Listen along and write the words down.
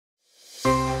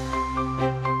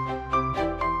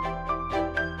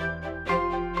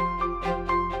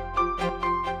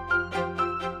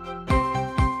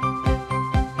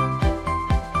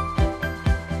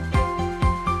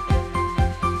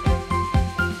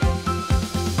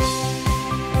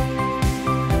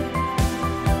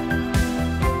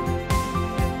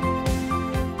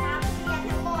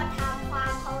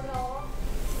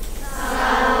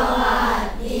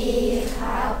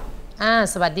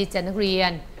สวัสดีจ้ะนักเรีย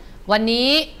นวันนี้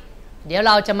เดี๋ยวเ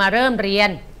ราจะมาเริ่มเรียน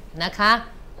นะคะ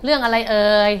เรื่องอะไรเ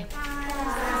อ่ย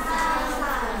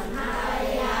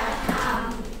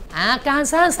การ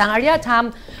สร้างสรรค์อารยธรรม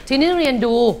ทีนี้เรียน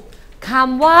ดูค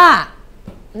ำว่า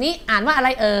นี่อ่านว่าอะไร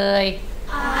เอ่ย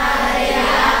อารย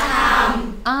ธรรม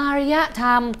อารยธร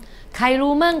รมใคร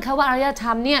รู้มั่งคะว่าอารยธร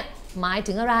รมเนี่ยหมาย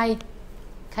ถึงอะไร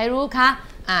ใครรู้คะ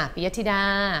ปิยธิดา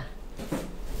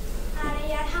อาร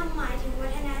ยธรรมหมายถึงวั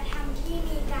ฒนธรรมที่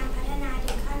มีการพัฒนา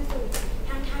ถึงขั้นสูง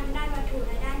ทั้งทางด้านวัตถุแ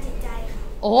ละด้านจิตใจค่ะ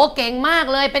โอ้เก่งมาก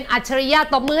เลยเป็นอัจฉริยะ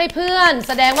ตบมือให้เพื่อนแ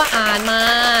สดงว่าอ่านมา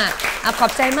ขอ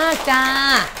บใจมากจ้า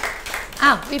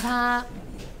วิภา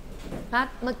พัด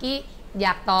เมื่อกี้อย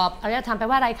ากตอบอารยธรรมแปล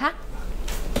ว่าอะไรคะ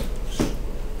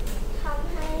ท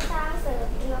ำให้สร้างเสริม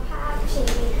คุณภาพชี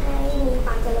วิตให้มีคว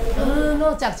ามเจริญน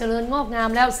อกจากเจริญงอกงาม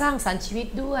แล้วสร้างสรรค์ชีวิต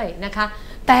ด้วยนะคะ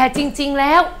แต่จริงๆแ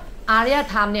ล้วอารย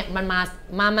ธรรมเนี่ยมัน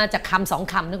มาจากคำสอง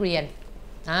คำนักเรียน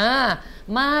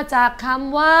มาจากค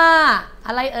ำว่าอ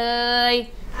ะไรเอ่ย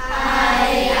อาร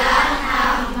ยธรร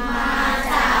มมา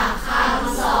จากค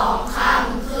ำสองค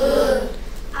ำคือ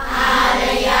อาร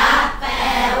ยะแปล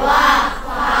ว่าค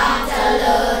วามเจ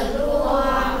ริญ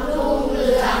รุ่งเ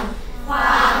รืองคว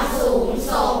ามสูง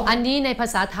ส่งอันนี้ในภา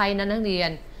ษาไทยนะนักเรีย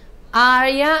นอาร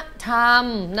ยธรรม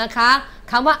นะคะ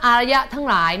คำว่าอารยะทั้ง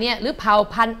หลายเนี่ยหรือเผ่า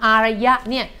พันธุ์อารยะ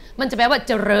เนี่ยมันจะแปลว่าเ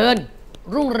จริญ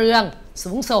รุ่งเรือง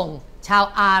สูงส่งชาว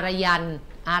อารยัน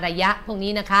อารยะพวก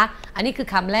นี้นะคะอันนี้คือ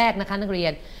คำแรกนะคะนักเรีย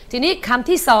นทีนี้คำ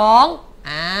ที่สอง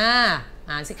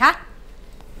อ่านสิคะ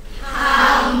ค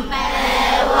ำแปล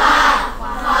ว่าค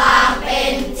วามเป็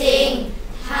นจริง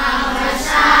ธรรมช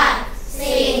าติ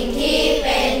สิ่งที่เ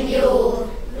ป็นอยู่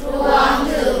รวม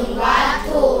ถึงวัต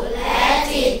ถุและ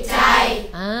จิตใจ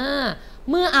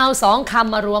เมื่อเอาสองค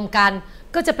ำมารวมกัน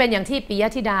ก็จะเป็นอย่างที่ปิย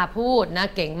ธิดาพูดนะ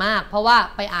เก่งมากเพราะว่า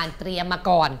ไปอ่านเตรียมมา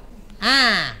ก่อน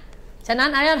ฉะนั้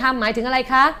นอารยธรรมหมายถึงอะไร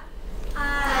คะอา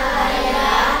รย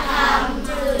ธรรม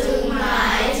จึงหมา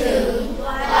ยถึง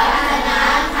วัฒน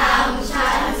ธรรม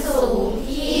ชั้นสูง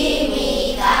ที่มี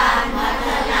การพัฒ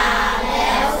นาแ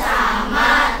ล้วสาม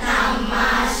ารถนำมา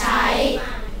ใช้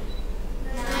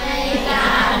ในก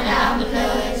ารดำเนิ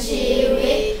นชี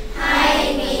วิตให้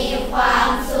มีความ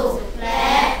สุขแล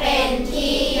ะเป็น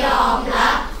ที่ยอมรั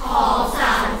บของ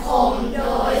สังคมโด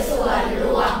ยส่วนร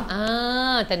วม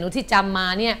แต่หนูที่จำมา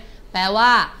เนี่ยแปลว่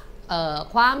า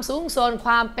ความสูงส่งค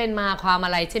วามเป็นมาความอ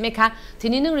ะไรใช่ไหมคะที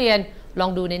นี้นักเรียนลอ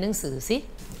งดูในหนังสือสิ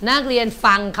นักเรียน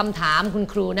ฟังคำถามคุณ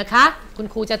ครูนะคะคุณ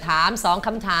ครูจะถาม2ค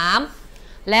ำถาม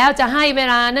แล้วจะให้เว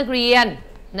ลานักเรียน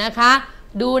นะคะ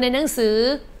ดูในหนังสือ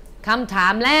คำถา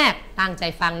มแรกตั้งใจ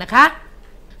ฟังนะคะ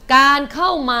การเข้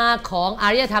ามาของอา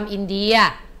รยธรรมอินเดีย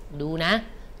ดูนะ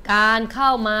การเข้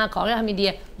ามาของอารยธรรมอินเดี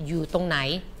ยอยู่ตรงไหน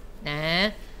นะ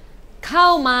เข้า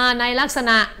มาในลักษ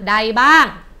ณะใดบ้าง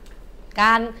ก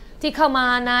ารที่เข้ามา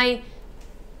ใน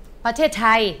ประเทศไท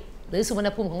ยหรือสุวรรณ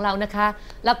ภูมิของเรานะคะ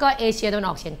แล้วก็เอเชียตะวันอ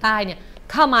อกเฉียงใต้เนี่ย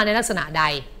เข้ามาในลักษณะใด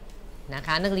นะค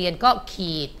ะนักเรียนก็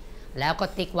ขีดแล้วก็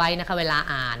ติ๊กไว้นะคะเวลา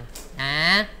อ่าน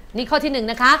นี่ข้อที่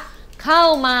1นะคะเข้า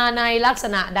มาในลักษ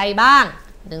ณะใดบ้าง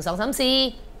1 2 3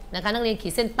 4นะคะนักเรียนขี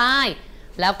ดเส้นใต้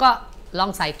แล้วก็ลอ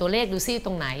งใส่ตัวเลขดูซิต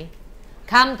รงไหน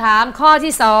คำถามข้อ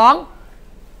ที่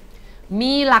2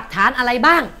มีหลักฐานอะไร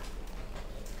บ้าง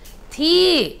ที่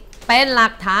เป็นหลั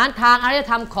กฐานทางอารย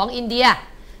ธรรมของอินเดีย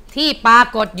ที่ปรา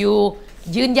กฏอยู่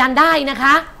ยืนยันได้นะค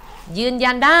ะยืน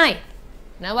ยันได้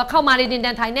นะว่าเข้ามาในดินแด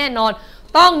นไทยแน่นอน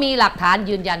ต้องมีหลักฐาน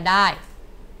ยืนยันได้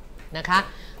นะคะ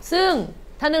ซึ่ง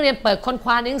ถ้านักเรียนเปิดค้นค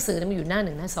ว้าในหนังสือมันอยู่หน้า1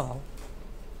หน้า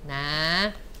2นะ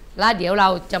แล้วเดี๋ยวเรา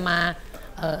จะมา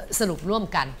สรุปร่วม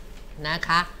กันนะค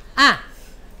ะ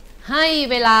ให้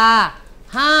เวลา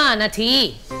5นาที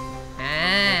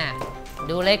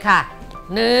ดูเลยค่ะ1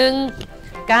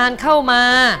การเข้ามา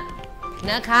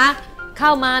นะคะเข้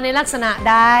ามาในลักษณะ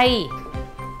ใด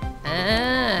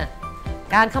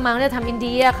การเข้ามาในทำอินเ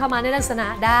ดียเข้ามาในลักษณะ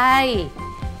ใด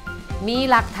มี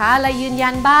หลักฐานอะไรยืนยั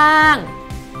นบ้าง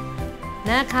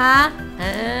นะคะ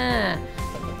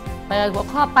เปิดหัว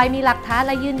ข้อไปมีหลักฐานอะ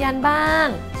ไรยืนยันบ้าง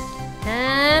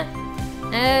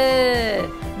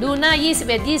ดูหน้า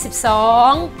21 22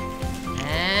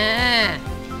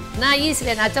หน้า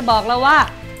21อาจจะบอกเราว่า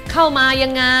เข้ามายั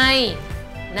งไง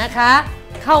นะคะ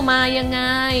เข้ามายังไง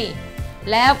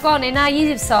แล้วก็ในหน้า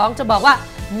22จะบอกว่า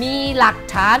มีหลัก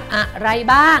ฐานอะไร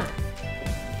บ้าง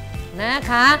นะ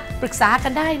คะปรึกษากั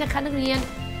นได้นะคะนักเรียน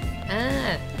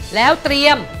แล้วเตรี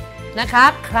ยมนะคะ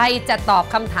ใครจะตอบ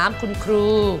คำถามคุณครู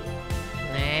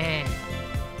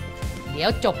เดี๋ยว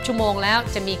จบชั่วโมงแล้ว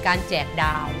จะมีการแจกด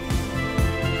าว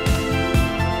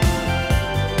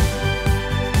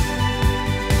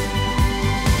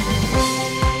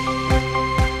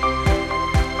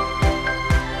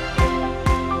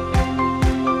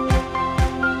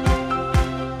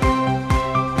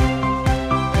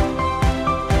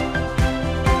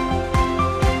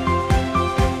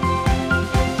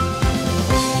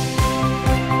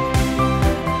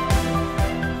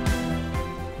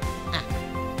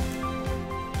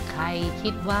คิ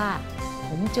ดว่าผ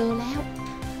มเจอแล้ว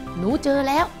หนูเจอ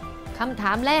แล้วคำถ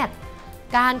ามแรก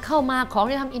การเข้ามาของอ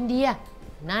ารยธรรมอินเดีย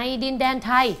ในดินแดนไ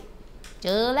ทยเจ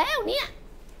อแล้วเนี่ย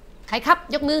ใครครับ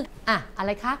ยกมืออะไ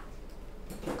รครับ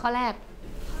ข้อแรก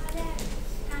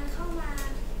การเข้ามา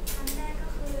ครั้งแรกก็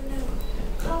คือ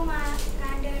1เข้ามาก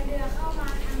ารเดินเรือเข้ามา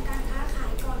ทำการค้าขา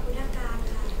ยก่อนพุทธกาล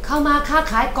ค่ะเข้ามาค้า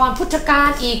ขายก่อนพุทธกาล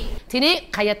อีกทีนี้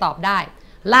ใครจะตอบได้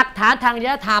หลักฐานทางอาร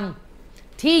ยธรรม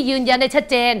ที่ยืนยันได้ชัด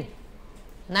เจน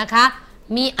นะคะ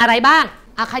มีอะไรบ้าง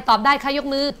ใครตอบได้ใครยก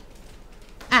มือ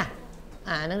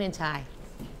นักเรียนชาย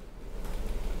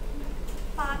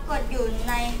ปรากฏอยู่ใ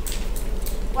น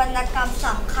วรรณกรรมส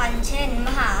ำคัญเช่นม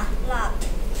หา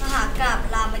กาพย์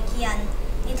รามเกียรติ์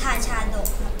นิทานชาดก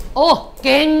ครับโอ้เ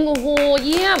ก่งโอ้โหเ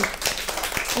ยี่ยม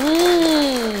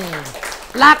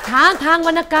หลักฐานทางว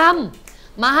รรณกรรม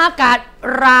มหากาพย์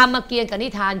รามเกียรติ์กับนิ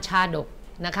ทานชาดก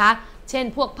นะคะเช่น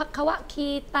พวกภัควคี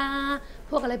ตา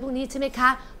พวกอะไรพวกนี้ใช่ไหมคะ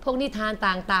พวกนิทาน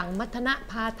ต่างๆมัทนะ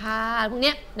พาทาพวก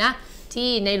นี้นะที่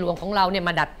ในหลวงของเราเนี่ยม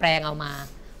าดัดแปลงเอามา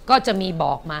ก็จะมีบ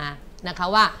อกมานะคะ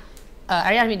ว่าอา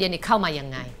รยธรรมอินเดียเนี่ยเข้ามายัง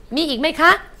ไงมีอีกไหมค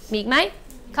ะมีอีกไหม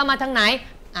เข้ามาทางไหน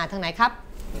ทางไหนครับ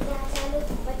จารึก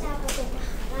ของพระเจ้าประสงค์มห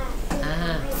าราช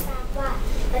ให้ทราบว่า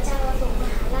พระเจ้าประสงค์ม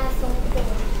หาราชทรงโปร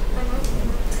ด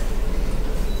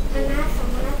คณะส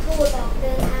มณทูตออกเ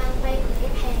ดินทางไปเผ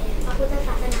ยแผ่พระพุทธศ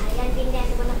าสนายังดินแดน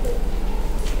สุวรรณภูมิ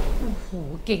โอ้โห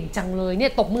เก่งจังเลยเนี่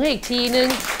ยตบมือให้อีกทีนึง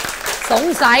สง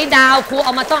สัยดาวครู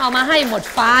ต้องเอามาให้หมด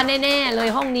ฟ้าแน่ๆเลย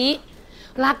ห้องนี้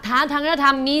หลักฐานทางอารยธร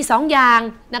รมมี2อย่าง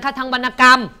นะคะทางวรรณกร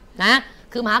รมนะ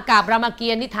คือมหากาพย์รามเกี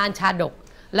ยรติ์นิทานชาดก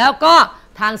แล้วก็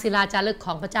ทางศิลาจารึกข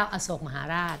องพระเจ้าอโศกมหา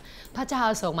ราชพระเจ้า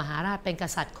อโศกมหาราชเป็นก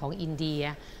ษัตริย์ของอินเดีย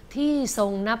ที่ทร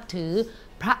งนับถือ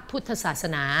พระพุทธศาส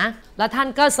นาและท่าน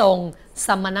ก็ทรงส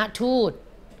มณทูต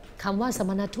คำว่าส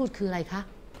มณทูตคืออะไรคะ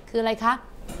คืออะไรคะ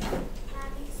พระ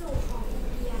ภิกษุของอิน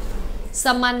เดียส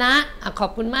มณะขอ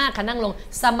บคุณมากค่ะนั่งลง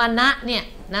สมณะเนี่ย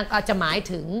นะก็จะหมาย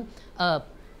ถึง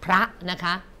พระนะค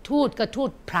ะทูตก็ทูต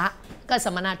พระก็ส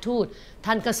มณทูต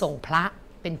ท่านก็ส่งพระ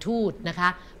เป็นทูตนะคะ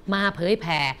มาเผยแ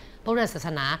ผ่พระพุทธศาส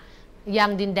นายั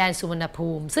งดินแดนสุวรรณภู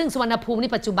มิซึ่งสุวรรณภูมิ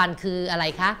นี่ปัจจุบันคืออะไร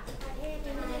คะ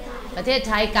ประเทศ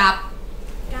ไทยกับ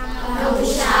กัมพู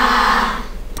ชา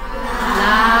ล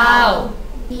าว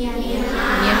เมีย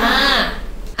นมา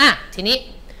ทีนี้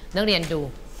นักเรียนดู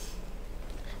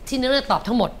ที่นักเรียนตอบ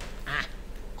ทั้งหมด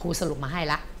ครูสรุปมาให้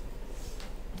ละ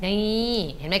นี่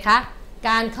เห็นไหมคะก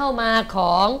ารเข้ามาข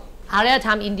องอารยธร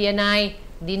รมอินเดียใน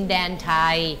ดินแดนไท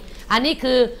ยอันนี้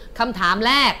คือคำถามแ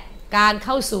รกการเ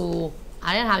ข้าสู่อา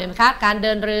รยธรรมเห็นไหมคะการเ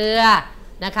ดินเรือ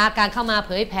นะคะการเข้ามาเ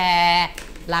ผยแผ่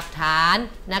หลักฐาน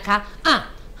นะคะ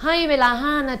ให้เวลา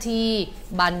5นาที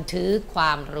บันทึกคว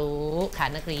ามรู้ค่ะ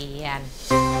นักเรียน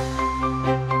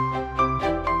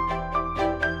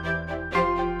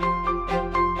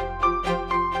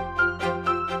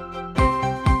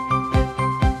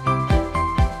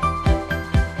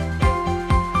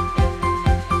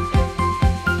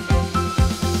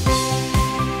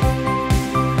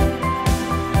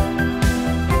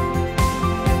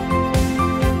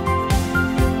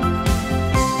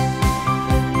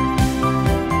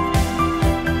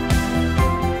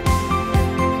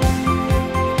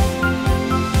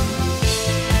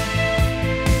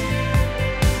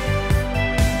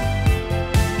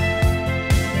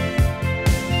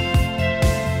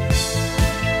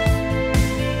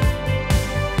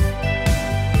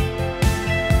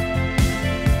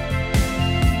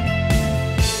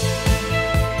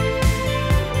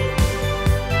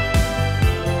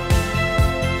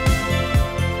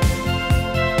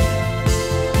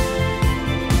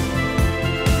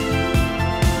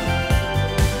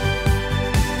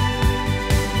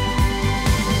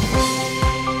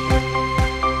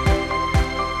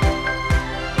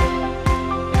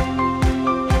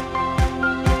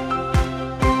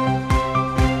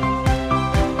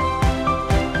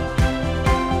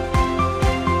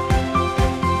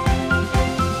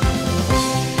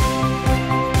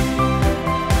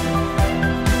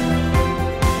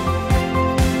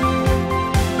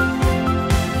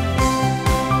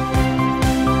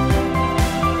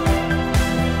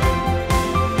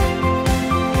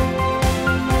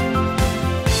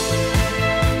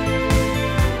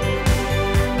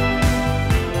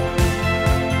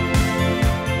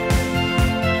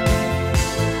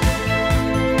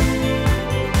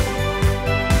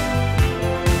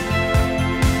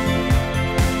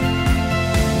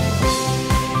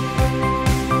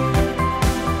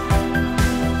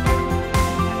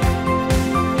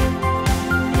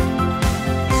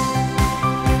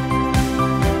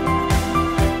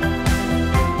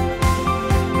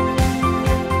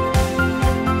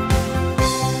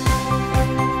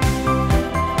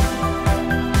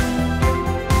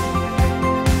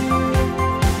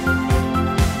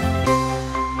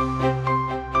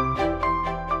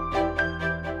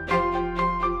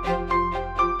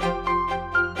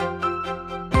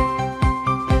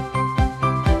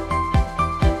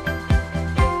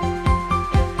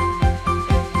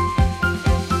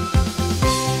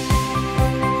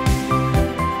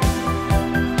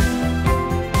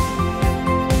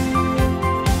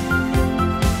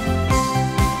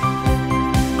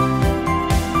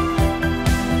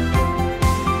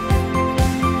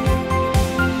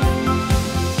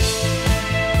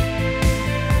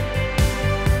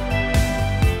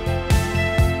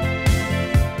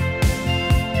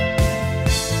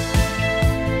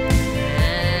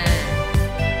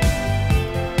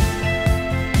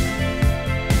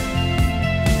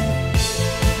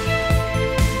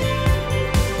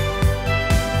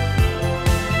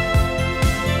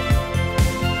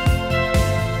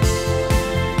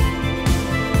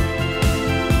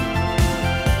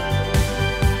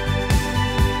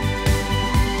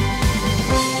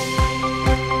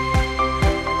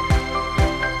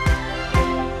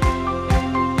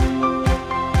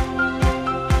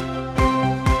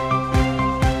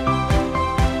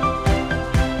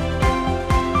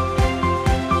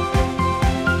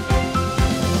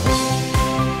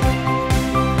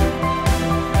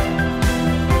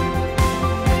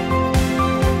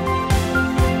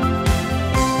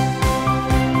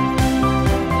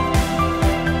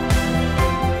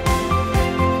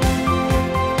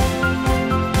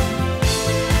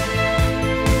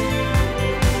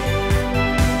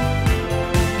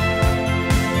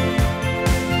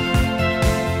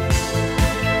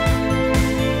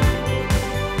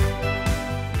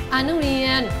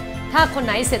ถ้าคนไ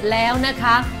หนเสร็จแล้วนะค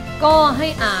ะก็ให้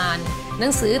อ่านหนั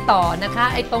งสือต่อนะคะ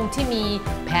ไอ้ตรงที่มี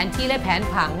แผนที่และแผน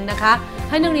ผังนะคะ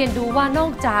ให้นักเรียนดูว่านอ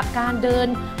กจากการเดิน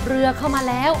เรือเข้ามา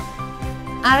แล้ว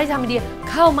อารยธรรมอินเดีย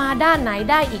เข้ามาด้านไหน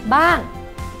ได้อีกบ้าง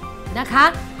นะคะ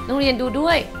นักเรียนดูด้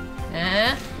วย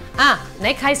ไหน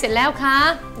ใครเสร็จแล้วคะ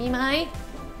มีไหม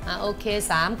โอเค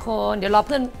3 คนเดี๋ยวรอเ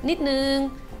พื่อนนิดนึง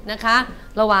นะคะ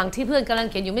ระหว่างที่เพื่อนกำลัง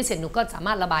เขียนอยู่ไม่เสร็จหนูก็สาม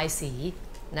ารถระบายสี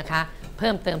นะคะเ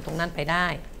พิ่มเติมตรงนั้นไปได้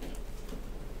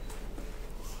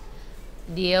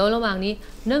เดี๋ยวระหว่างนี้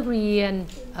นักเรียน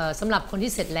สำหรับคน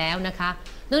ที่เสร็จแล้วนะคะ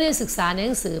นักเรียนศึกษาในห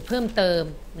นังสือเพิ่มเติม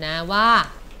นะว่า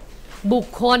บุค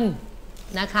คล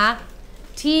นะคะ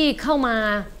ที่เข้ามา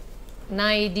ใน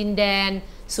ดินแดน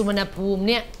สุวรรณภูมิ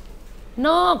เนี่ยน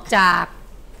อกจาก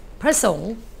พระสง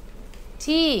ฆ์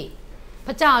ที่พ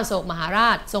ระเจ้าอโศกมหารา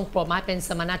ชทรงโปรดมาเป็นส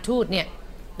มณทูตเนี่ย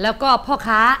แล้วก็พ่อ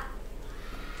ค้า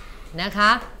นะค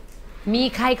ะมี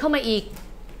ใครเข้ามาอีก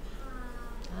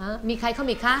มีใครเข้าม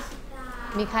าอีกคะ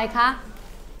มีใครคะ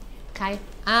ใคร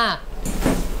พราห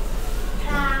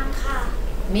มณ์ค่ะ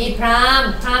มีพราหมณ์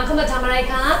เข้ามาทำอะไร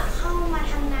คะเข้ามา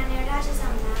ทำงานในราชส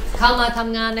ำนักเข้ามาท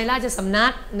ำงานในราชสำนั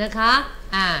กนะคะ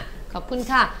ขอบคุณ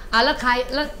ค่ะแล้วใคร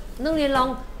แล้วนักเรียนลอง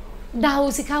เดา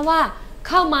สิคะว่า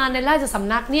เข้ามาในราชส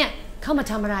ำนักเนี่ยเข้ามา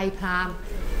ทำอะไรพราหมณ์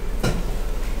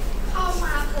เข้าม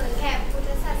าเผยแผ่พุทธ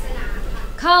ศาสนาค่ะ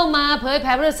เข้ามาเผยแ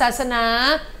ผ่พุทธศาสนา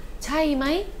ใช่ไหม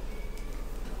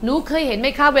หนูเคยเห็นไหม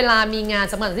คะเวลามีงาน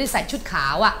สำคัญที่ใส่ชุดขา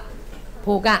ว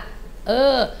ผูก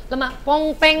แล้วมาปอง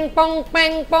เปงปองเป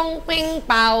งปองเปง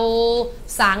เป่า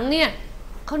สังเนี่ย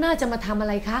เขาน่าจะมาทำอะ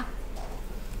ไรคะ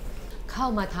เข้า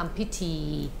มาทำพิธี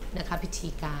นะคะพิธี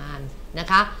การนะ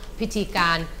คะพิธีก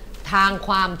ารทางค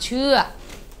วามเชื่อ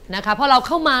นะคะเพราะเราเ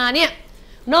ข้ามาเนี่ย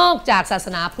นอกจากศาส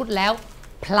นาพุทธแล้ว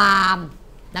พราหมณ์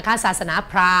นะคะศาสนา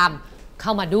พราหมณ์เข้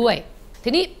ามาด้วยที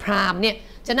นี้พราหมณ์เนี่ย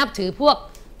จะนับถือพวก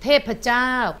เทพเจ้า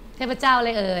อะไร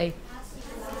เอ่ย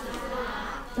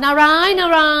นารายณ์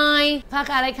พระ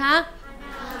อะไรคะ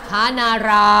พระนา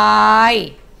รายณ์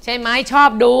ใช่ไหมชอบ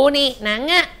ดูนี่หนัง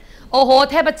โอ้โห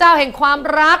เทพเจ้าแห่งความ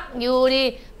รักอยู่ดิ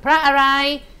พระอะไร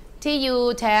ที่อยู่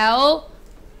แถว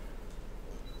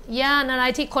ย่านอะไร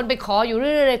ที่คนไปขออยู่เ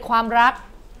รื่อยๆความรัก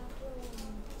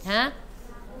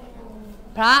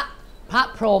พระ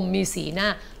พรหมมีสีหน้า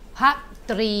พระ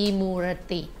ตรีมูร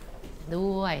ติ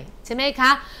ด้วยใช่ไหมค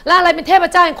ะแล้วอะไรเป็นเทพ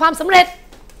เจ้าแห่งความสำเร็จ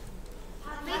พ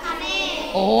ระพิฆเน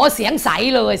ศโอ้เสียงใส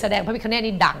เลยแสดงพระพิฆเนศ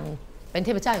นี่ดังเป็นเท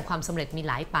พเจ้าแห่งความสำเร็จมี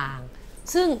หลายปาง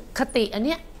ซึ่งคติอันเ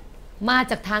นี้ยมา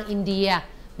จากทางอินเดีย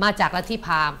มาจากลัทธิพ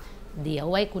ราหมณ์เดี๋ยว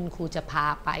ไว้คุณครูจะพา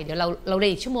ไปเดี๋ยวเราเรีย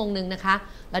นอีกชั่วโมงนึงนะคะ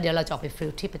แล้วเดี๋ยวเราจะออกไปฟิ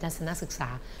ลทริปไปทัศนศึกษา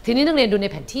ทีนี้นักเรียนดูใน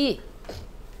แผน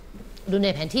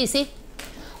ที่สิ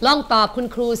ลองตอบคุณ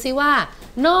ครูสิว่า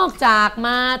นอกจากม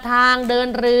าทางเดิน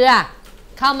เรือ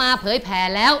เข้ามาเผยแผ่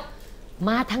แล้วม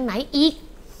าทางไหนอีก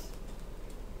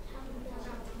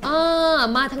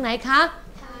มาทางไหนคะ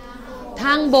ท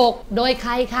างบกโดยใค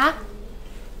รคะ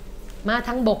มาท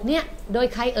างบกเนี่ยโดย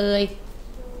ใครเอ่ย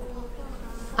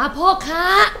พ่อค้า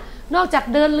นอกจาก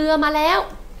เดินเรือมาแล้ว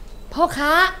พ่อค้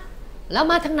าแล้ว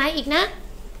มาทางไหนอีกนะ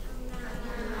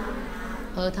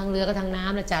ทางเรือก็ทางน้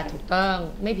ำนะจ๊ะถูกต้อง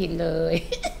ไม่ผิดเลย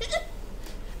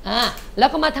แล้ว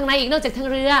ก็มาทางไหนอีกนอกจากทาง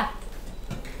เรือ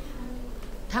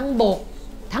ทาง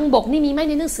บกนี่มีไหม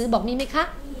ในหนังสือบอกมีไหมคะ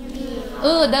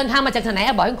เดินทางมาจากทางไหน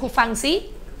บอกให้ครูฟังสิ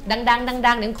ดังเ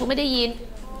ดี๋ยวครูไม่ได้ยิน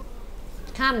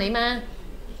ข้ามไหนมา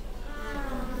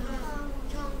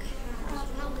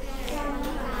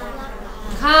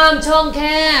ข้ามช่องแค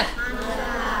บ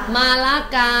มาลา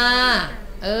กา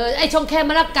ไอช่องแคบ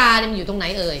มาลากาเนี่ยมันอยู่ตรงไหน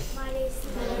เอ่ย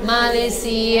มาเลเ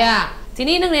ซียที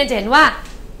นี้นักเรียนจะเห็นว่า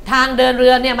ทางเดินเรื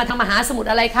อเนี่ยมาทางมหาสมุทร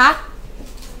อะไรคะ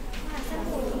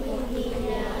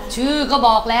ชื่อก็บ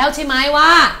อกแล้วใช่ไหมว่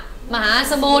ามหา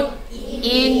สมุทร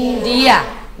อินเดีย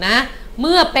นะเ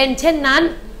มื่อเป็นเช่นนั้น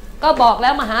ก็บอกแล้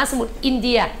วมหาสมุทรอินเ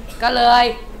ดียก็เลย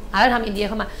อารยธรรมอินเดียเ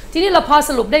ข้ามาทีนี้เราพอ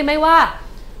สรุปได้ไหมว่า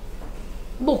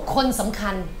บุคคลสำคั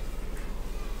ญ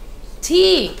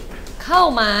ที่เข้า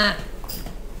มา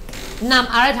น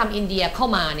ำอารยธรรมอินเดียเข้า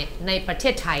มาเนี่ยในประเท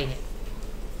ศไทยเนี่ย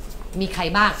มีใคร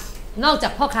บ้างนอกจา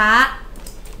กพ่อค้า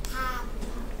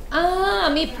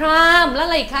มีพราหมณ์แล้วอ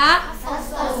ะไรคะ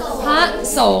พระ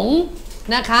สงฆ์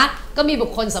นะคะก็มีบุ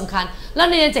คคลสำคัญแล้ว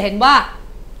เรียนจะเห็นว่า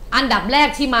อันดับแรก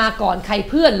ที่มาก่อนใคร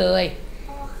เพื่อนเลย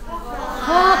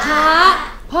พ่อค้า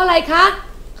เพราะอะไรคะ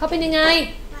เขาเป็นยังไง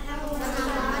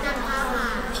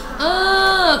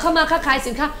เข้ามาค้าขาย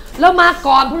สินค้าแล้วมา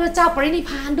ก่อนพระเจ้าปรินิพ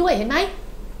พานด้วยเห็นไหม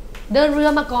เดินเรือ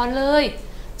มาก่อนเลย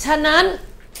ฉะนั้น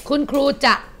คุณครูจ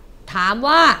ะถาม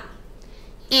ว่า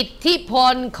อิทธิพ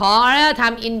ลของอารยธร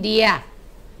รมอินเดีย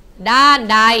ด้าน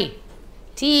ใด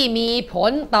ที่มีผ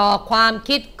ลต่อความ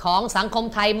คิดของสังคม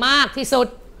ไทยมากที่สุด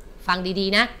ฟังดี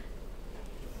ๆนะ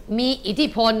มีอิทธิ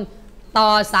พลต่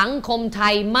อสังคมไท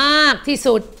ยมากที่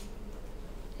สุด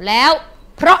แล้ว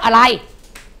เพราะอะไรด้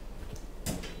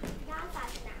านศา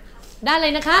สนาค่ะ ด้านอะไร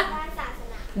นะคะด้านศาส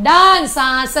นาด้านศ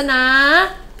าสนา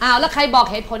แล้วใครบอก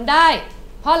เหตุผลได้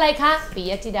เพราะอะไรคะปิ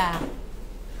ยธิดา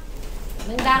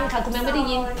ดังๆค่ะคุณแม่ไม่ได้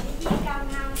ยิน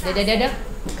เดี๋ยว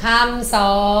คำส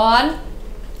อน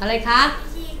อะไรคะ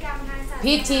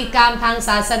พิธีกรรมทางศ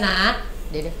าสนา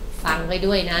เดี๋ยวฟังไป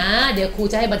ด้วยนะเดี๋ยวครู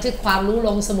จะให้บันทึกความรู้ล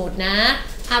งสมุดนะ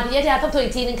ปิยธิดาทบทวนอี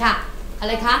กทีนึงค่ะอะไ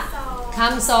รคะค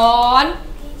ำสอน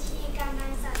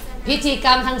พิธีกร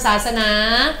รมทางศาสนา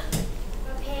ป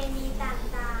ระเพณี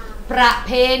ต่างๆประเ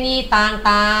พณี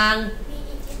ต่างๆมี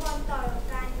อิทธิพลต่อ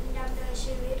การดำเนิน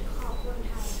ชีวิตของคนไ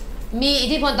ทยมีอิท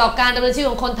ธิพลต่อการดำเนินชีวิต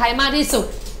ของคนไทยมากที่สุด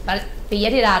ปิย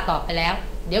ธิดาตอบไปแล้ว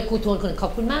เดี๋ยวครูทวนคนอื่นขอ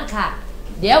บคุณมากค่ะ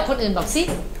เดี๋ยวคนอื่นบอกสิ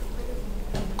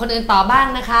คนอื่นตอบบ้าง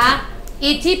นะคะ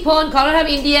อิทธิพลของรัฐบ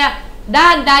าลอินเดียด้า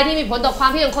นใดที่มีผลต่อความ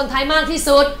คิดของคนไทยมากที่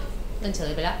สุดนั่นเฉ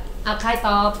ยไปแล้วใครต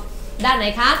อบด้านไหน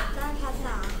คะด้านภาษ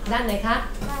าด้านไหนคะ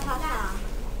ด้านภาษา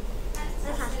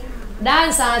ด้าน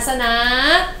ศาสนา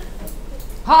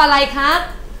เพราะอะไรคะ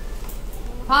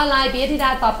เพราะอะไรปิยธิดา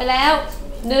ตอบไปแล้ว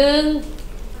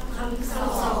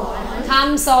1ค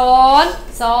ำสอน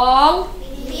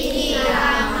2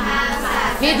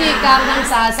พิธีกรรมทาง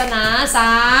ศาสนา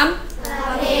3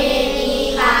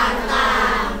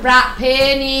ประเพ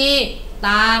ณี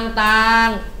ต่าง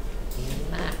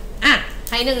ๆ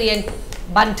ให้นักเรียน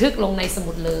บันทึกลงในส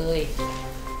มุดเลย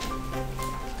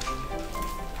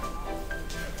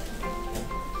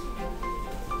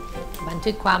บัน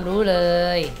ทึกความรู้เล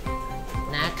ย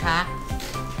นะคะ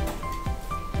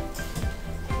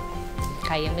ใค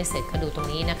รยังไม่เสร็จก็ดูตรง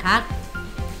นี้นะคะ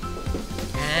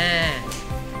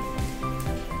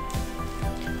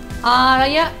อาร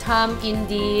ยธรรมอิน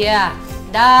เดีย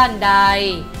ด้านใด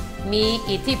มี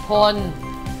อิทธิพล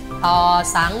ต่อ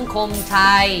สังคมไท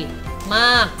ยม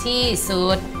ากที่สุ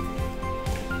ด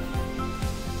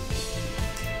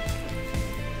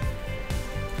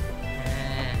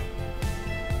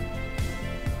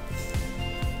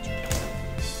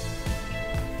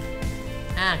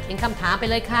เขียนคำถามไป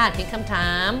เลยค่ะเขียนคำถ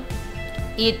าม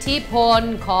อิทธิพล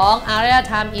ของอารย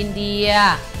ธรรมอินเดีย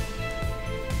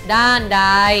ด้านใด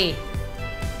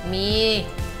มี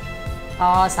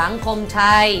ต่อสังคมไท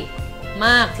ยม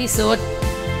ากที่สุด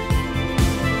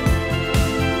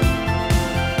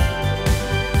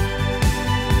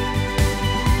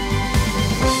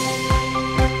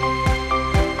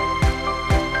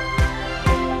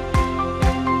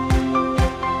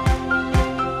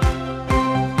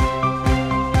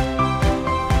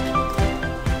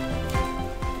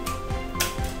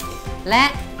และ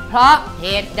เพราะเห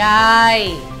ตุใด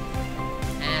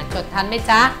จดทันไหม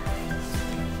จ๊ะ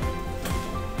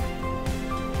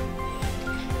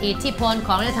อิทธิพลข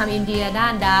องวัฒนธรรมอินเดียด้า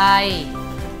นใด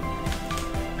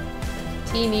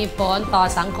ที่มีผลต่อ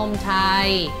สังคมไทย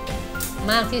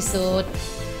มากที่สุด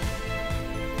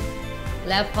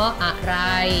และเพราะอะไร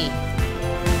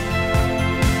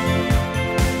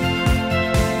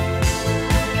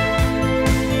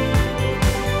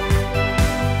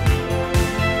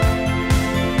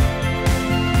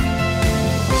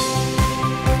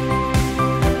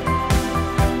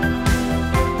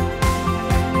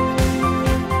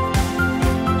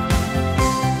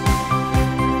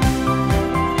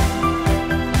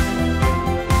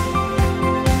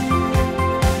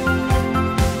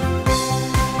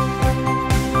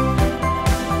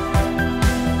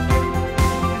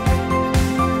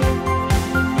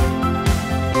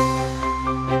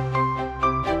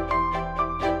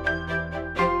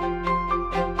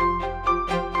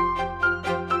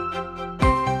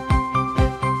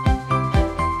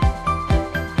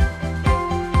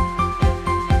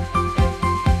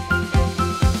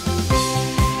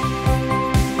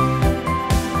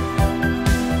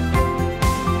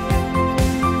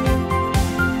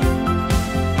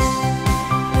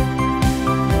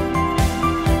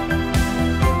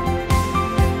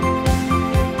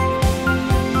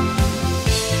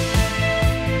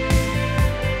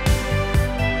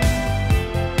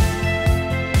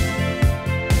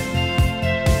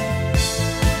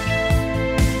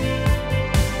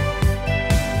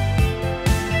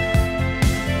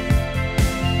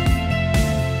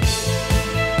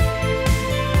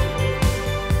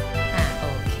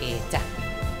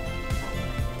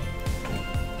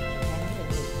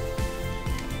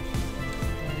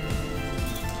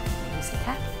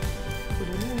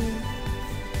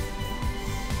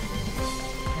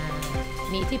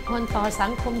มีอิทธิพลต่อสั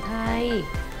งคมไทย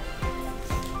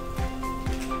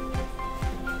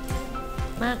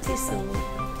มากที่สุด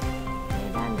ใน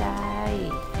ด้านใด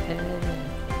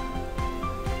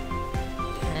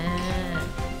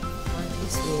มากที่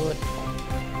สุด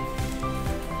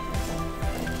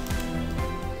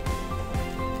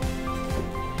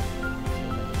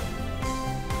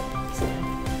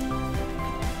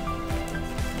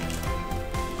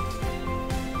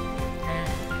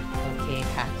โอเค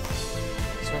ค่ะ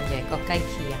ส่วนใหญ่ก็ใกล้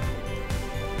เคียง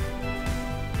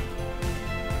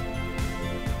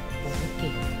โอ้เ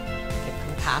ก่งเก็บค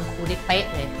ำถามครูได้เป๊ะ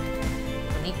เลย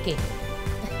วันนี้เก่ง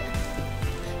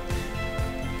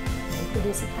ไหนครู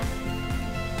ดูสิคะ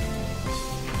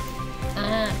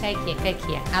ใกล้เคียงใกล้เ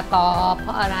คียงตอบเพร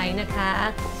าะอะไรนะคะ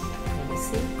ดู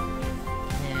สิ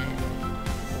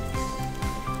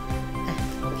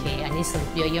โอเคอันนี้สรุ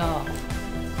ปย่อๆ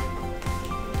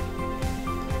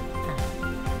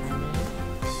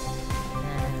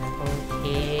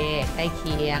ใกล้เ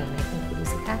คียงไหนคุณครูดู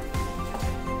สิคะ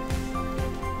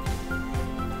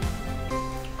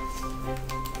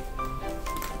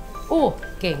โอ้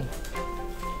เก่ง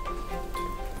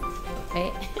เป๊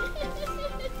ะ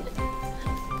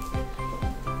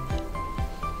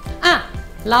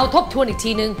เราทบทวนอีก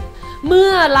ทีนึงเมื่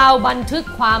อเราบันทึก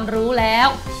ความรู้แล้ว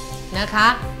นะคะ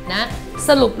นะส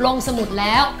รุปลงสมุดแ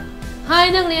ล้วให้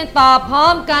นักเรียนตอบพร้อ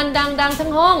มกันดังๆทั้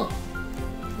งห้อง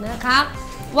นะคะ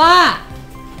ว่า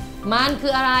มันคื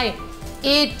ออะไร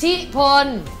อิทธิพล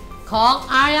ของ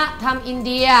อารยธรรมอินเ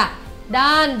ดีย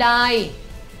ด้านใด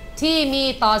ที่มี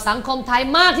ต่อสังคมไทย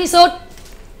มากที่สุด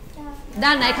ด้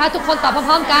านไหนคะทุกคนตอบ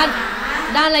พร้อมๆกัน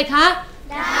ด้านอะไรคะ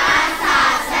ด้านศา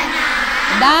สนา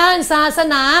ด้านศาส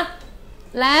นา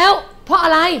แล้วเพราะอ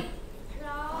ะไร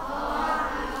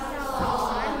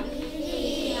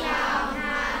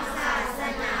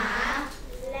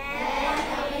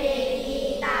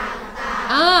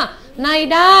ใน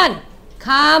ด้านค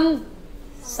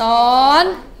ำสอน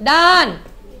ด้าน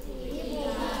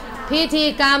พิธี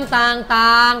กรรม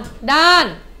ต่างๆด้าน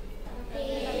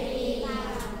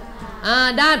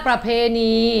ประเพ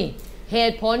ณีเห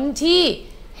ตุผล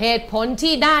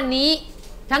ที่ด้านนี้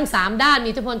ทั้ง3ด้านมี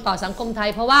อิทธิพลต่อสังคมไทย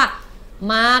เพราะว่า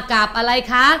มากับอะไร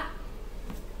คะ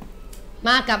ม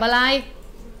ากับอะไร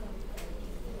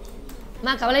นะม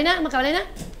ากับอะ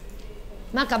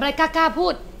ไรกล้าพู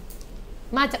ด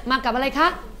มากับอะไรคะ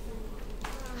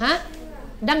ฮะ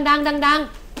ดัง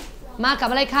มากับ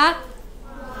อะไรคะ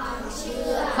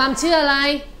ความเชื่ออะไร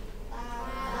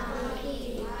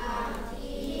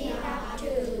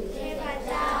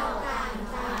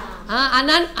อัน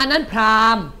นั้นพรา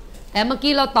หมณ์แต่เมื่อ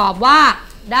กี้เราตอบว่า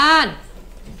ด้าน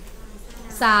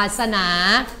ศาสน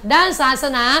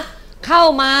าเข้า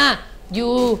มาอ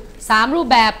ยู่3รูป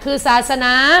แบบคือศาสน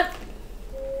า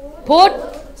พุทธ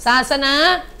ศาส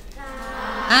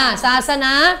น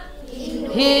า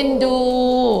ฮินดู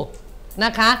น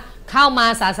ะคะเข้ามา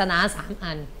ศาสนา3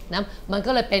อันนะมันก็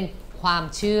เลยเป็นความ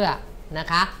เชื่อนะ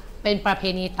คะเป็นประเพ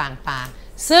ณีต่าง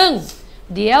ๆซึ่ง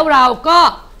เดี๋ยวเราก็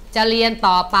จะเรียน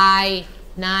ต่อไป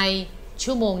ใน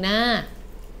ชั่วโมงหน้า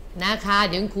นะคะ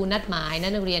เดี๋ยวครูนัดหมายน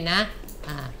ะนักเรียนนะ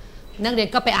นักเรียน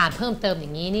ก็ไปอ่านเพิ่มเติมอย่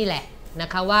างนี้นี่แหละนะ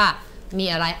คะว่ามี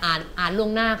อะไรอ่านล่ว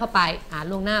งหน้าเข้าไป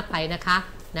ล่วงหน้าไปนะคะ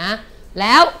นะแ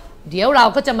ล้วเดี๋ยวเรา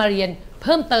ก็จะมาเรียนเ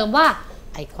พิ่มเติมว่า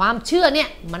ไอ้ความเชื่อเนี่ย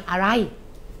มันอะไร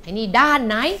ไอ้นี่ด้าน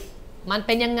ไหนมันเ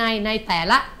ป็นยังไงในแต่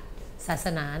ละศาส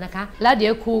นานะคะแล้วเดี๋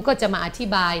ยวครูก็จะมาอธิ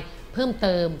บายเพิ่มเ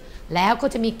ติมแล้วก็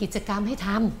จะมีกิจกรรมให้ท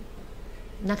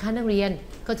ำนะคะนักเรียน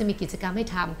ก็จะมีกิจกรรมให้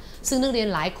ทำซึ่งนักเรียน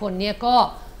หลายคนเนี่ยก็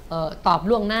ตอบ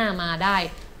ล่วงหน้ามาได้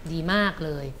ดีมากเ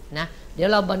ลยนะเดี๋ยว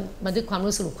เราบันทึกความ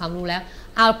รู้สรุปความรู้แล้ว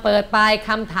เอาเปิดไปค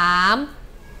ำถาม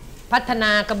พัฒน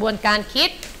ากระบวนการคิด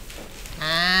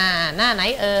หน้าไหน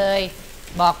เอ่ย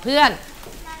บอกเพื่อน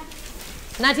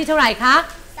หน้าที่เท่าไหร่คะ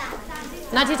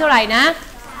หน้าที่เท่าไหร่นะ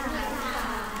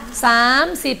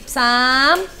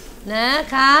33นะ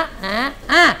คะ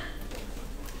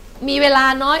มีเวลา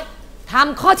น้อยท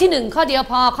ำข้อที่1ข้อเดียว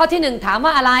พอข้อที่1ถามว่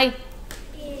าอะไร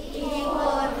อิทธิพ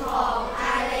ลของอ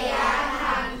ารยธร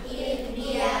รมอินเ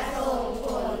ดียส่งผ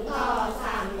ลต่อ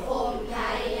สังคมไท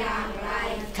ยอย่างไร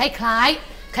คล้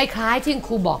ายที่ค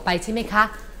รูบอกไปใช่ไหมคะ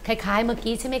คล้ายเมื่อ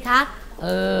กี้ใช่ไหมคะ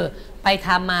ไปท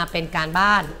ำมาเป็นการ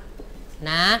บ้าน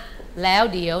นะแล้ว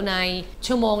เดี๋ยวใน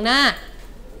ชั่วโมงหน้า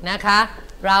นะคะ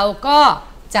เราก็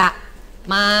จะ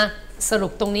มาสรุ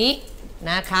ปตรงนี้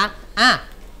นะคะ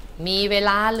มีเว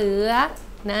ลาเหลือ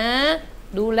นะ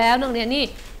ดูแล้วนักเรียนนี่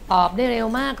ตอบได้เร็ว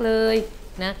มากเลย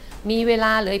นะมีเวล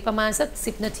าเหลือประมาณสัก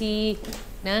10นาที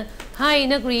นะให้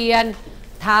นักเรียน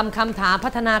ถามคำถามพั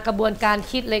ฒนากระบวนการ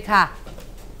คิดเลยค่ะ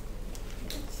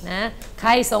นะใคร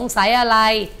สงสัยอะไร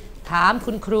ถาม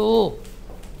คุณครู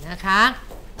นะคะ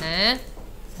นะ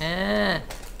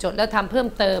จดแล้วทำเพิ่ม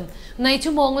เติมใน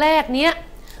ชั่วโมงแรกเนี้ย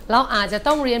เราอาจจะ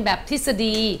ต้องเรียนแบบทฤษ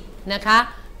ฎีนะคะ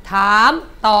ถาม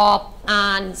ตอบอ่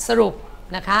านสรุป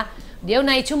นะคะเดี๋ยว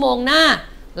ในชั่วโมงหน้า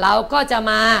เราก็จะ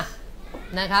มา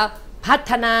นะคะพั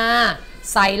ฒนา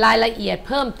ใส่รายละเอียดเ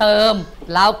พิ่มเติม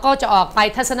เราก็จะออกไป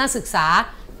ทัศนศึกษา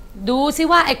ดูซิ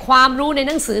ว่าไอ้ความรู้ในห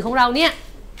นังสือของเราเนี่ย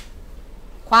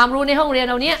ความรู้ในห้องเรียน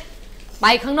เราเนี่ยไป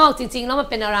ข้างนอกจริงๆแล้วมัน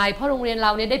เป็นอะไรเพราะโรงเรียนเร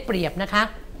าเนี่ยได้เปรียบนะคะ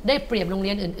ได้เปรียบโรงเ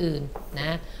รียนอื่นๆน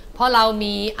ะเพราะเรา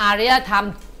มีอารยธรรม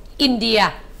อินเดีย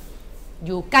อ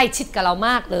ยู่ใกล้ชิดกับเราม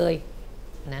ากเลย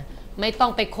นะไม่ต้อ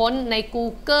งไปค้นใน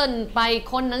Google ไป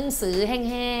ค้นหนังสือแ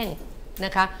ห้งๆน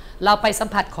ะคะเราไปสัม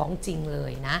ผัสของจริงเล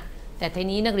ยนะแต่ที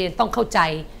นี้นักเรียนต้องเข้าใจ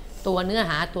ตัวเนื้อ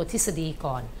หาตัวทฤษฎี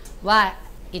ก่อนว่า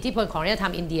อิทธิพลของอารยธร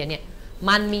รมอินเดียเนี่ย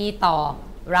มันมีต่อ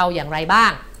เราอย่างไรบ้า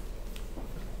ง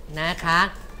นะคะ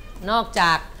นอกจ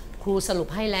ากครูสรุป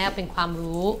ให้แล้วเป็นความ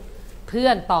รู้เพื่อ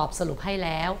นตอบสรุปให้แ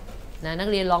ล้วนะนัก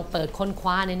เรียนลองเปิดค้นค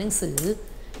ว้าในหนังสือ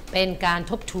เป็นการ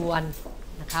ทบทวน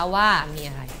นะคะว่ามี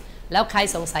อะไรแล้วใคร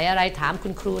สงสัยอะไรถามคุ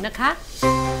ณครูนะคะ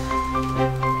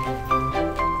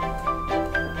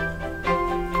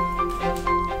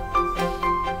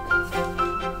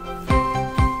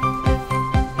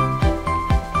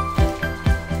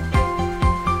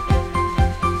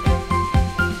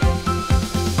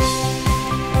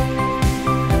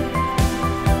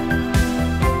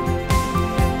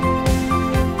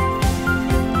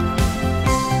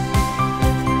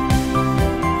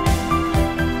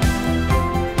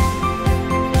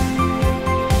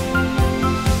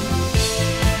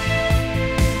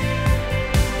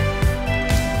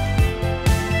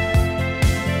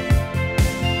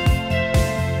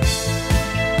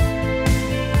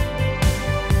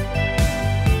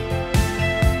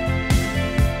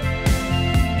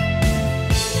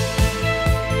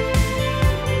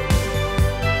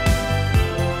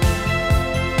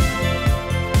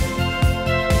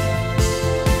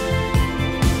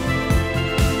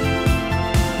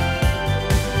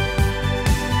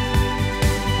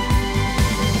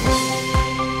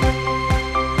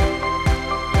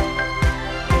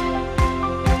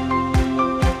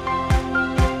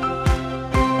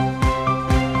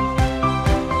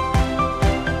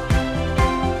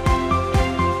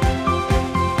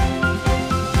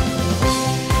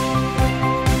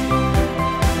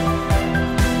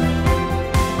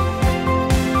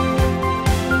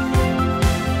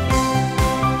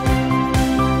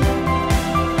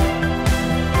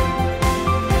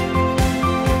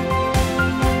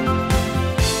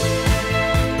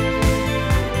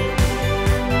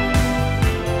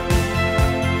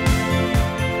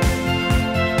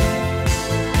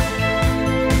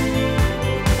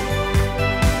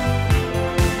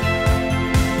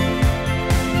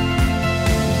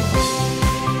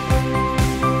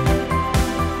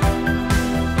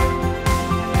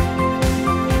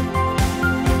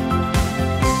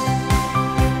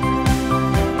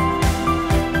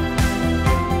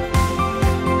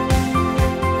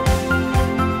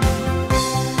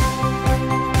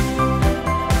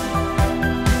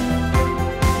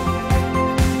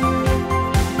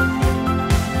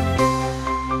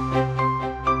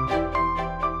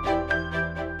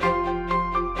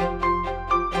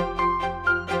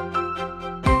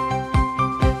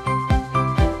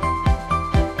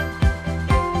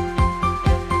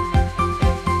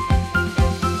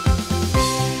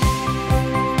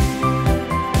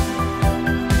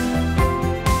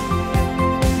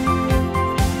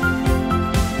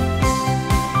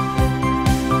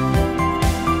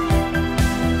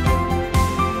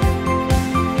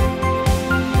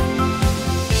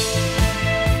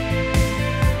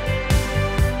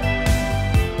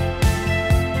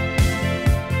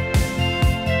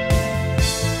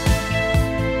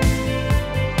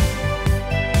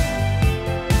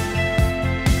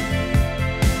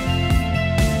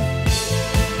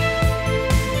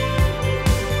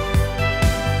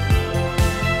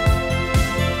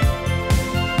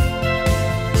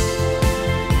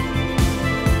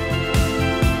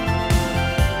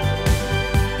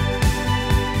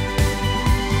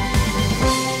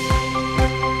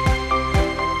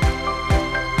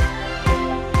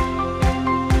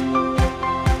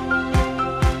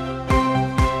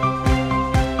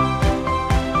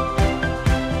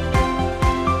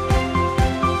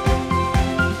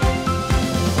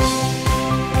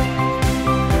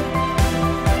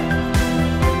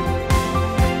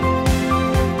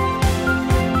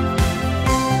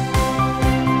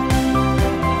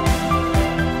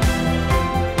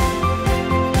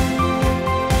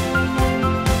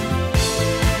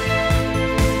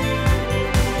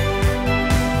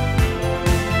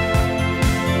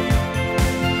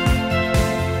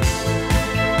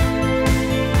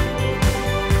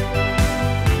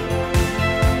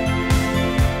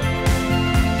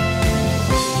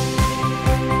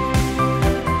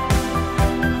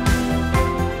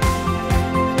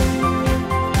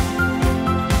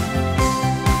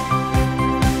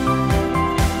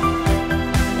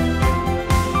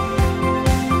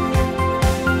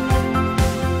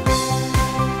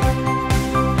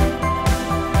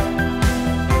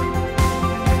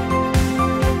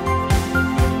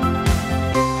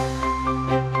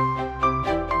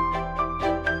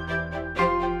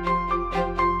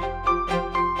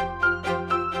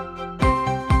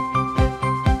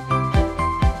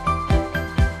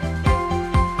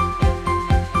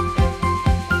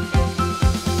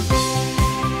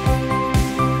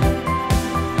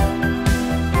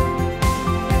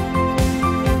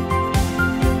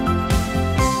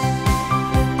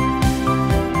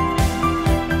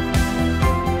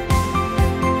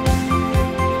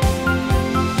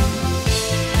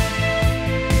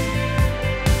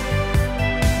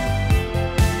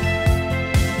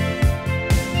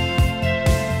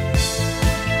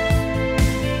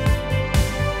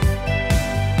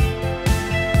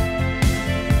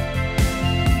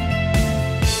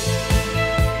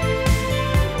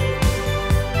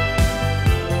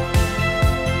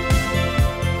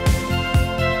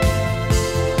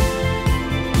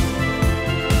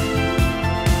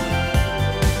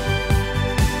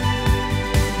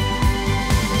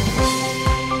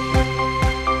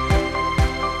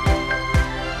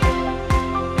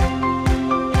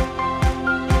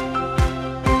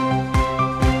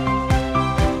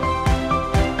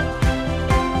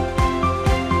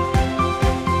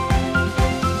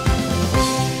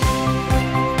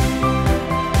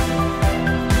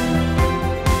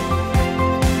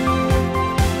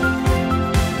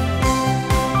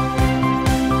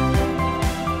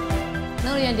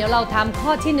นักเรียนเดี๋ยวเราทำข้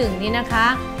อที่1นี้นะคะ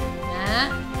นะ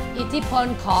อิทธิพล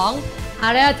ของอา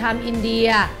รยธรรมอินเดีย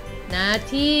นะ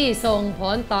ที่ส่งผ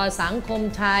ลต่อสังคม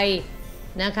ไทย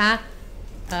นะคะ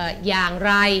อย่างไ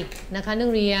รนะคะนัก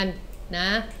เรียนนะ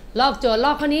ลอกโจทย์ล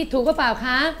อกข้อนี้ถูกก็เปล่าค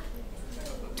ะ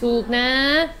ถูกนะ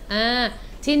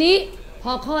ทีนี้พ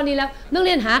อข้อนี้แล้วนักเ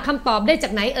รียนหาคำตอบได้จา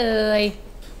กไหนเอ่ย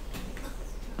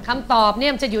คำตอบเนี่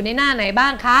ยมันจะอยู่ในหน้าไหนบ้า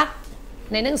งคะ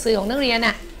ในหนังสือของนักเรียน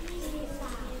น่ะ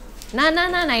หน้า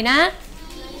ไหนนะ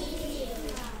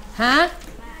ฮะ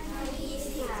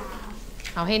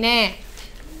เอาให้แน่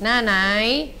หน้าไหน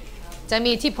จะมี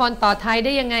อิทธิพลต่อไทยไ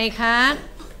ด้ยังไงคะ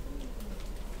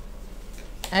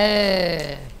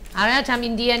อารยธรรม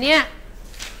อินเดียเนี่ย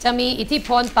จะมีอิทธิพ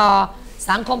ลต่อ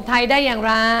สังคมไทยได้อย่าง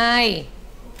ไร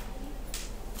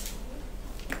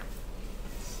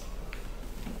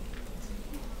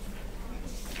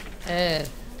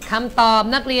คำตอบ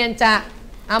นักเรียนจะ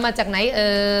เอามาจากไหนเ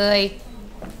อ่ย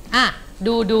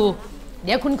ดูเ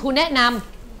ดี๋ยวคุณครูแนะน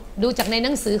ำดูจากในห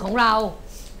นังสือของเรา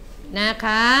นะค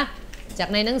ะจาก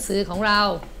ในหนังสือของเรา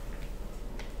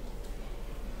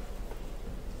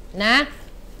นะ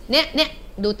เนี่ย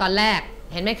ดูตอนแรก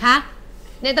เห็นไหมคะ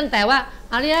เนี่ยตั้งแต่ว่า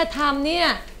อารยธรรมเนี่ย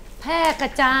แพร่กร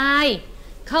ะจาย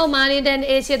เข้ามาในแดน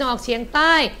เอเชียตะวันออกเฉียงใ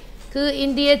ต้คืออิ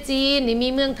นเดียจีนนี่มี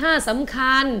เมืองท่าสำ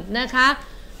คัญนะคะ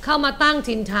เข้ามาตั้ง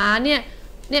ถิ่นฐานเนี่ย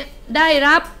ได้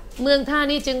รับเมืองท่า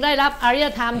นี้จึงได้รับอารย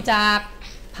ธรรมจาก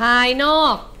ภายนอ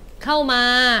กเข้ามา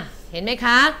เห็นไหมค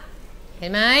ะเห็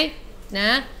นไหมน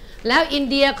ะแล้วอิน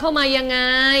เดียเข้ามายังไง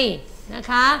นะ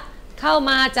คะเข้า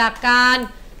มาจากการ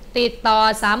ติดต่อ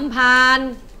สัมพัน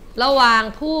ธ์ระหว่าง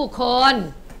ผู้คน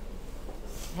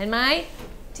เห็นไหม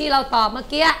ที่เราตอบเมื่อ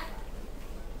กี้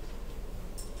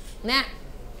เนี่ย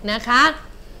นะคะ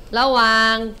ระหว่า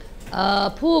ง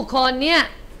ผู้คนเนี่ย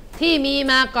ที่มี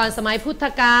มาก่อนสมัยพุทธ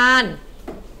กาล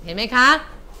เห็นไหมคะ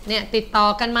เนี่ยติดต่อ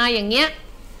กันมาอย่างเงี้ย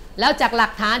แล้วจากหลั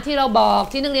กฐานที่เราบอก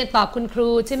ที่นักเรียนตอบคุณครู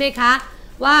ใช่ไหมคะ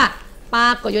ว่าปร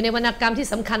ากฏอยู่ในวรรณกรรมที่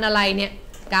สำคัญอะไรเนี่ย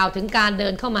กล่าวถึงการเดิ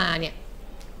นเข้ามาเนี่ย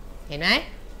เห็นไหม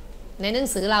ในหนัง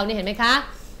สือเรานี่เห็นไหมคะ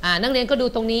นักเรียนก็ดู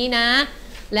ตรงนี้นะ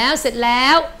แล้วเสร็จแล้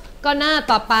วก็หน้า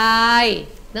ต่อไป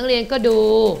นักเรียนก็ดู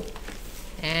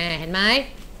เห็นไหม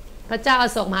พระเจ้าอ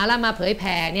โศกมหาราชมาเผยแ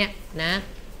ผ่เนี่ยนะ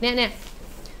เนี่ย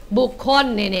บุคคล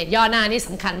เนี่ยย่อหน้านี้ส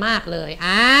ำคัญมากเลย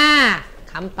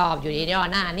คำตอบอยู่ในย่อ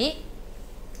หน้านี้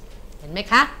เห็นไหม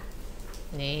คะ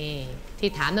นี่ที่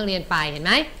ถามนักเรียนไปเห็นไห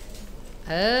ม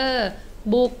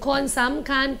บุคคลสำ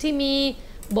คัญที่มี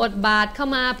บทบาทเข้า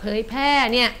มาเผยแพร่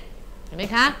เนี่ยเห็นไหม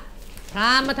คะพร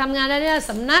าหมณ์มาทำงานได้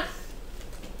สำนัก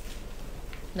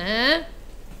นะ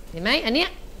เห็นไหมอันเนี้ย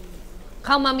เ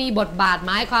ข้ามามีบทบาท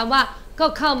หมายความว่าก็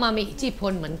เข้ามามีอิทธิพ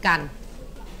ลเหมือนกัน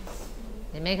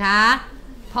เห็นไหมคะ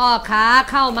พ่อค้า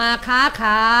เข้ามาค้าข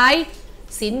าย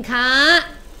สินค้า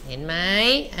เห็นไหม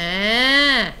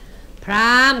พร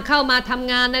าหมณ์เข้ามาท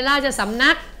ำงานในราชสำ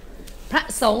นักพระ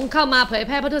สงฆ์เข้ามาเผยแ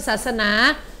พร่พระพุทธศาสนา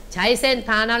ใช้เส้น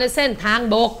ทางน้ำและเส้นทาง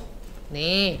บก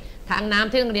นี่ทางน้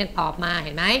ำที่โรงเรียนตอบมาเ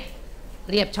ห็นไหม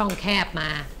เรียบช่องแคบมา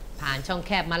ผ่านช่องแ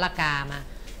คบมะละกามา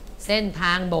เส้นท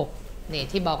างบกนี่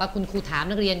ที่บอกว่าคุณครูถาม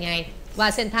นักเรียนไงว่า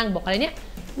เส้นทางบกอะไรเนี่ย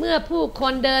เมื่อผู้ค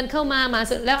นเดินเข้ามา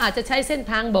สุดแล้วอาจจะใช้เส้น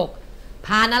ทางบก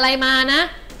ผ่านอะไรมานะ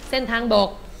เส้นทางบก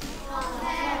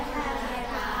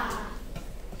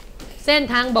เส้น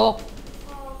ทางบก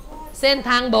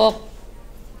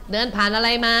เดินผ่านอะไร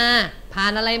มา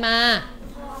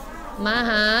ม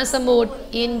หาสมุทร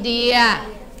อินเดีย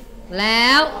แล้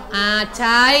วอาจใ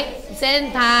ช้เส้น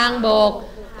ทางบก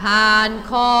ผ่าน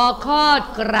คอคอด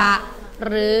กระ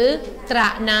หรือตระ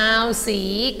นาวสี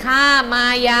ข้ามา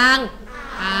ยัง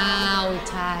อ่าว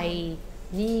ไทย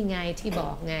นี่ไงที่บ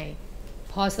อกไง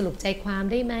พอสรุปใจความ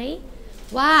ได้ไหม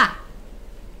ว่า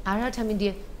อารยธรรมอินเดี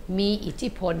ยมีอิทธิ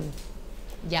พล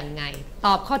ยังไงต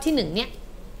อบข้อที่1เนี่ย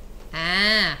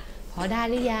พอได้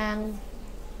หรือยัง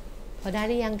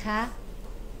คะ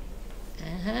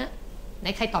ไหน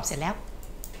ใครตอบเสร็จแล้ว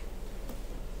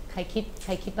ใคร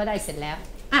คิดว่าได้เสร็จแล้ว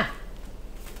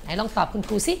ไหนลองตอบคุณ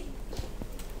ครูสิ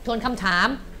ทวนคำถาม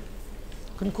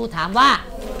คุณครูถามว่า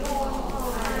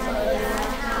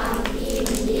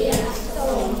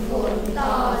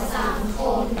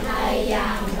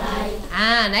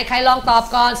ไหนใครลองตอบ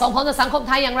ก่อนส่งผลต่อสังคม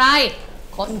ไทยอย่างไร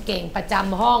คนเก่งประจ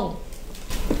ำห้อง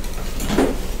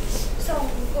ส่ง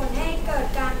ผลให้เกิด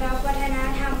การรับวัฒน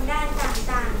ธรรมด้าน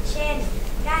ต่างๆเช่น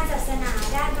ด้านศาสนา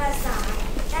ด้านภาษา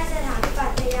ด้านสถาปั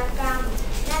ตยกรรม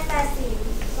ด้านศิลป์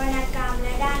วรรณกรรมแล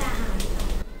ะด้านอาหาร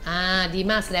ดี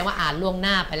มากแสดงว่าอ่านล่วงห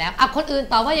น้าไปแล้วคนอื่น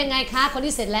ตอบว่ายังไงคะคน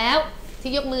ที่เสร็จแล้ว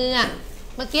ที่ยกมือ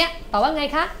เมื่อกี้ตอบว่าไง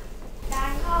คะกา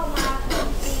รเข้ามาของ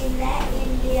จีนและอิ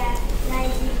นเดียใน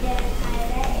ดินแดนไทย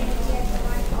และเอเชียตะ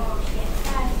วันออกเฉียงใต้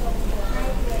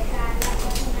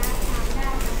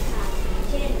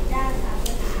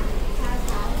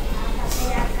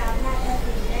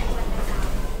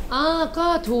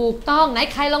ถูกต้องไหน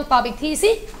ใครลองตอบอีกที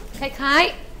สิคล้าย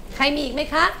ๆใครมีอีกไหม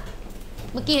คะ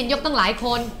เมื่อกี้เห็นยกตั้งหลายค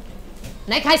นไ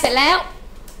หนใครเสร็จแล้ว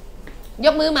ย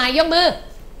กมือใหม่ยกมือ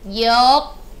ยก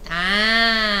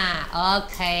โอ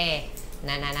เค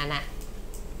น่ะ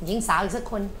หญิงสาวอีกสัก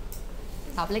คน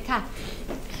ตอบเลยค่ะ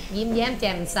ยิ้มแย้มแ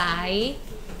จ่มใส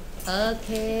โอเค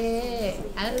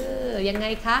ยังไง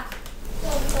คะ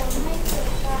ส่งผลให้เกิด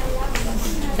การรับวัฒ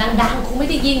นธรรมดังๆคงไม่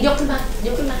ได้ยินยกขึ้นมา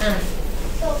อ่าน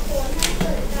ส่งผลให้เ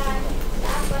กิดการ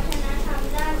รับวัฒนธรรม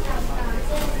ด้านต่างๆเ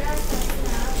ช่นด้านศาสน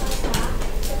าภาษา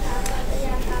สถาปัตย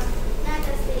กรรมนาฏ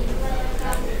ศิลป์วรรณกร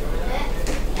รมและ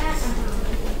ด้านอาหาร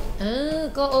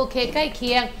ก็โอเคใกล้เ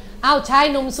คียงเอาชาย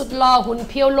หนุ่มสุดหล่อหุ่น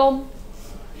เพียวลม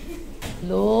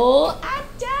รู้อา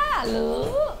จ้ารู้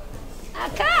อา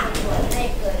ค่ะ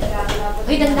เ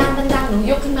ฮ้ยดังหนู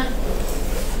ยกขึ้นมา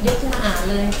อ่าน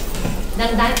เลย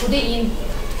ดังๆกูได้ยิน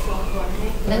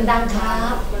ดังครั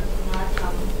บวัฒนธรร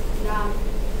มด้าน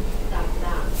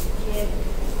ต่างๆเช่น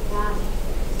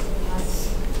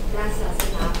ด้านศาส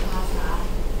นาภาษา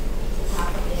สถา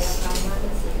ปัตยกรรมนาฏ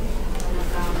ศิลป์วรรณ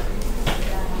กรรม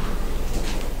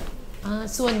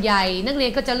ส่วนใหญ่นักเรีย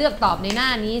นก็จะเลือกตอบในหน้า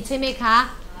นี้ใช่ไหมคะ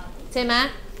ใช่ไหม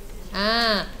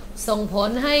ส่งผล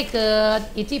ให้เกิด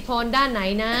อิทธิพลด้านไหน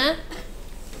นะ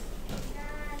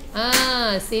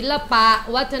ศิลปะ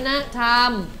วัฒนธรรม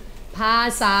ภา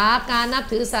ษาการนับ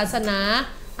ถือศาสนา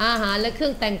อาหารและเครื่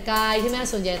องแต่งกายใช่ไหม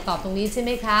ส่วนใหญ่ตอบตรงนี้ใช่ไห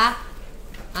มคะ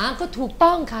ก็ถูก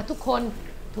ต้องค่ะทุกคน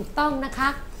ถูกต้องนะคะ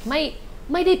ไ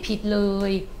ม่ได้ผิดเล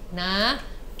ยนะ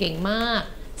เก่งมาก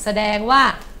แสดงว่า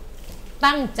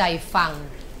ตั้งใจฟัง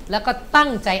แล้วก็ตั้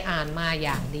งใจอ่านมาอ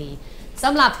ย่างดีส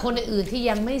ำหรับคนอื่นที่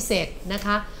ยังไม่เสร็จนะค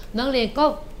ะนักเรียนก็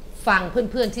ฟังเ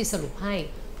พื่อนๆที่สรุปให้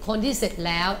คนที่เสร็จแ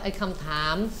ล้วไอ้คำถา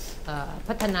ม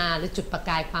พัฒนาหรือจุดประ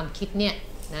กายความคิดเนี่ย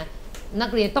นะนัก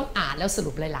เรียนต้องอ่านแล้วส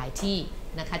รุปหลายๆที่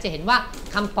นะคะจะเห็นว่า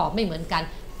คำตอบไม่เหมือนกัน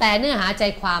แต่เนื้อหาใจ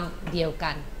ความเดียว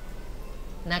กัน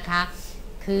นะคะ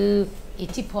คืออิ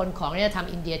ทธิพลของอารยธรรม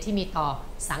อินเดียที่มีต่อ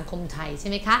สังคมไทยใช่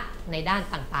ไหมคะในด้าน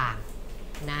ต่าง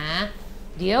ๆนะ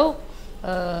เดี๋ยว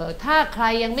ถ้าใคร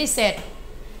ยังไม่เสร็จ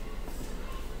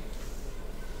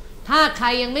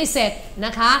น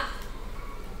ะคะ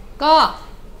ก็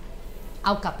เอ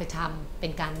ากลับไปทำเป็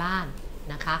นการบ้าน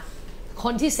นะคะค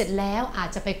นที่เสร็จแล้วอาจ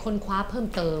จะไปค้นคว้าเพิ่ม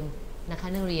เติมนะคะ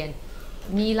นักเรียน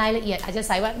มีรายละเอียดอาจจะใ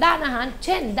ส่ว่าด้านอาหารเ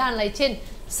ช่นด้านอะไรเช่น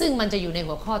ซึ่งมันจะอยู่ใน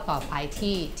หัวข้อต่อไป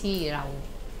ที่เร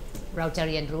าจะ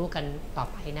เรียนรู้กันต่อ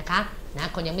ไปนะคะ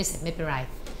คนยังไม่เสร็จไม่เป็นไร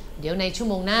เดี๋ยวในชั่ว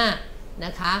โมงหน้าน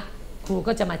ะคะครู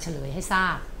ก็จะมาเฉลยให้ทรา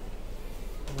บ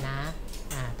นะ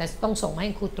แต่ต้องส่งมาใ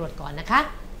ห้ครูตรวจก่อนนะคะ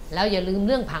แล้วอย่าลืมเ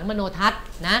รื่องผังมโนทัศน์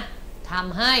นะท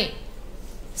ำให้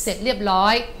เสร็จเรียบร้อ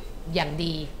ยอย่าง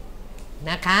ดี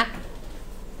นะคะ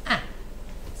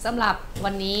สำหรับ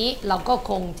วันนี้เราก็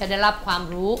คงจะได้รับความ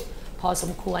รู้พอส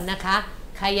มควรนะคะ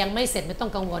ใครยังไม่เสร็จไม่ต้อ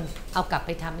งกังวลเอากลับไป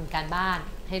ทำเป็นการบ้าน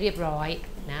ให้เรียบร้อย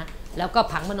นะแล้วก็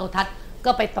ผังมโนทัศน์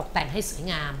ก็ไปตกแต่งให้สวย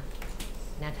งาม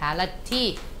นะคะและที่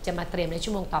จะมาเตรียมใน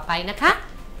ชั่วโมงต่อไปนะคะ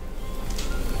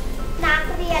นัก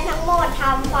เรียนทั้งหมดท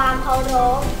ำความเคาร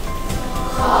พ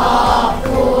ขอบ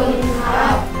คุณ